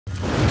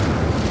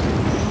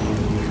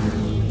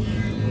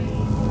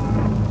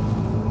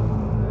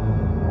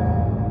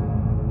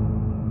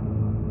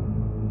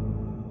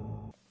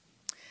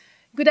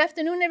Good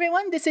afternoon,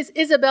 everyone. This is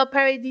Isabel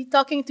Paradis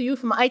talking to you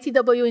from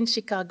ITW in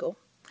Chicago.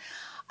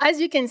 As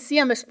you can see,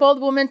 I'm a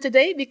spoiled woman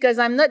today because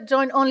I'm not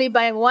joined only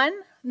by one,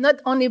 not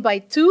only by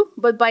two,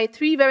 but by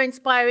three very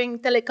inspiring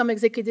telecom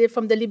executives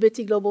from the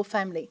Liberty Global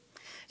family.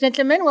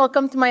 Gentlemen,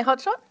 welcome to my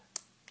HotShot.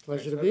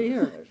 Pleasure to be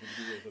here.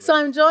 So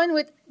I'm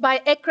joined by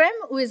Ekrem,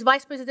 who is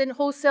Vice President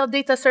Wholesale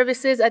Data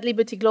Services at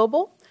Liberty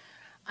Global.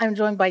 I'm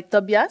joined by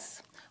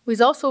Tobias, who is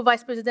also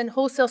Vice President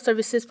Wholesale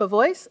Services for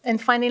Voice.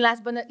 And finally,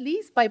 last but not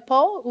least, by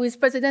Paul, who is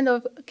President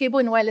of Cable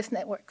and Wireless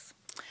Networks.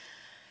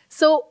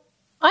 So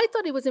I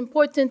thought it was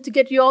important to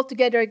get you all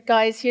together,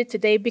 guys, here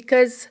today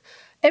because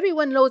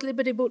everyone knows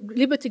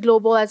Liberty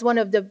Global as one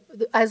of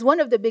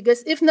the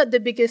biggest, if not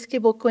the biggest,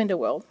 cable co in the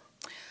world.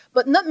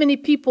 But not many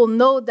people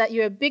know that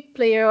you're a big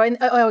player, or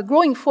a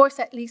growing force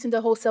at least, in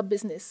the wholesale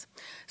business.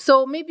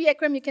 So maybe,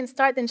 Ekrem, you can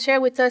start and share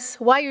with us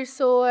why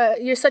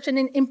you're such an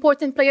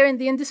important player in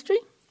the industry.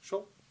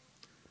 Sure.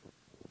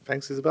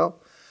 Thanks,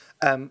 Isabel.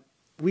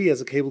 We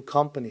as a cable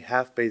company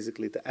have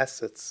basically the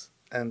assets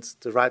and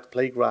the right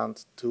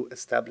playground to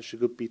establish a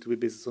good B2B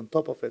business on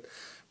top of it.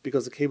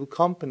 Because the cable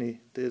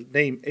company, the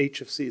name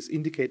HFC is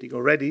indicating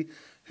already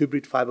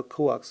hybrid fiber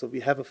coax. So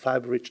we have a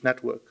fiber-rich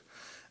network.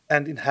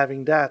 And in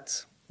having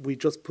that, we're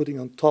just putting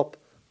on top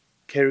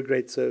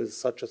carrier-grade services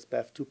such as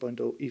BEF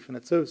 2.0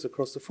 Ethernet service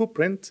across the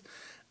footprint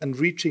and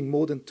reaching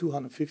more than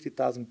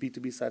 250,000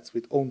 B2B sites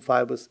with own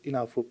fibers in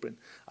our footprint.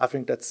 I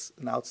think that's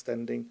an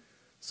outstanding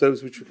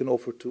service which we can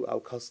offer to our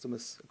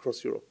customers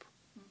across Europe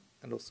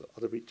and also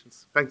other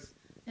regions. Thanks.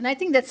 And I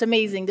think that's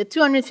amazing. The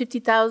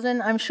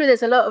 250,000, I'm sure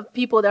there's a lot of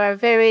people that are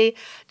very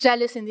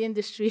jealous in the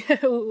industry.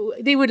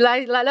 They would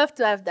love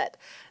to have that.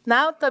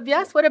 Now,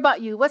 Tobias, what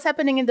about you? What's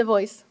happening in the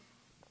voice?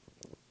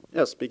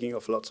 Yeah, speaking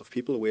of lots of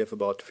people, we have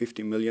about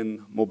 50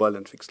 million mobile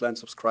and fixed line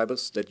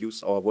subscribers that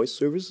use our voice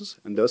services,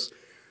 and thus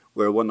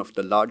we're one of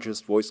the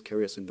largest voice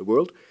carriers in the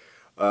world,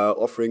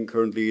 offering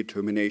currently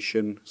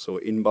termination, so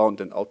inbound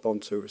and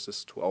outbound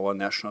services to our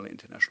national and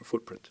international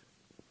footprint.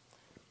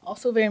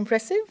 Also very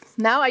impressive.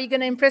 Now, are you going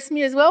to impress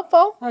me as well,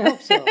 Paul? I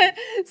hope so.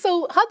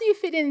 So how do you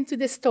fit into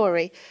this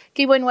story?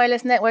 Cable and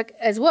Wireless Network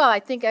as well, I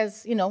think,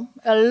 has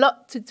a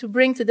lot to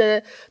bring to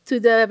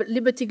the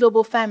Liberty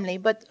Global family,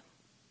 but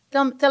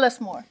tell us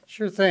more.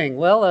 Sure thing.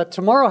 Well,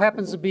 tomorrow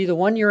happens to be the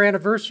one-year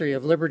anniversary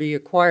of Liberty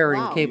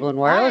acquiring Cable and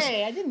Wireless.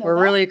 Hey, I didn't know We're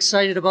that. really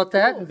excited about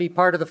that and be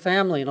part of the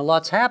family. And a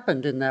lot's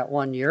happened in that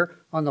 1 year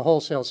on the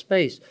wholesale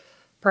space.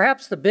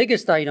 Perhaps the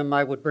biggest item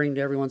I would bring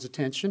to everyone's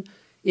attention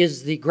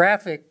is the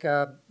graphic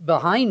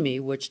behind me,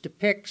 which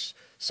depicts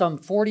some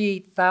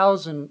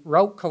 48,000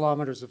 route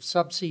kilometers of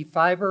subsea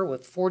fiber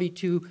with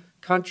 42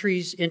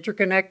 countries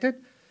interconnected.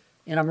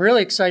 And I'm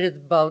really excited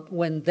about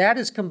when that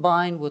is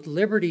combined with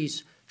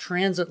Liberty's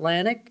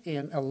transatlantic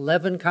in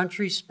 11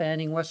 countries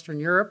spanning Western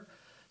Europe,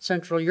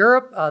 Central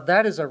Europe.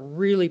 That is a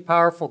really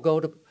powerful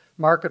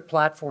go-to-market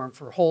platform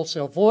for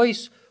wholesale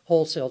voice,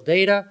 wholesale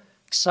data.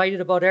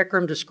 Excited about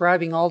Ekrem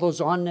describing all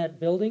those on-net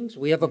buildings.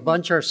 We have a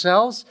bunch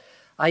ourselves.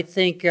 I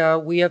think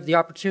we have the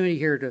opportunity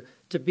here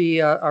to be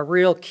a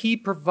real key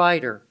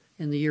provider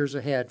in the years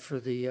ahead for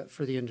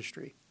the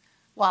industry.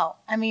 Wow.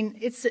 I mean,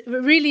 it's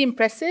really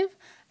impressive.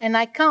 And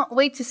I can't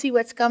wait to see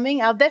what's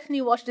coming. I'll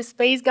definitely watch the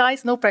space,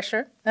 guys. No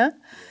pressure. Huh?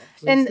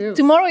 Yeah, and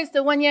tomorrow is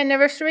the 1-year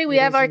anniversary. We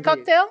have our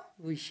cocktail.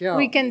 We shall.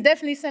 We can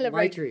definitely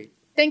celebrate. My treat.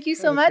 Thank you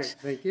so much.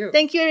 Thank you.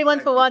 Thank you, everyone,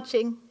 for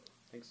watching.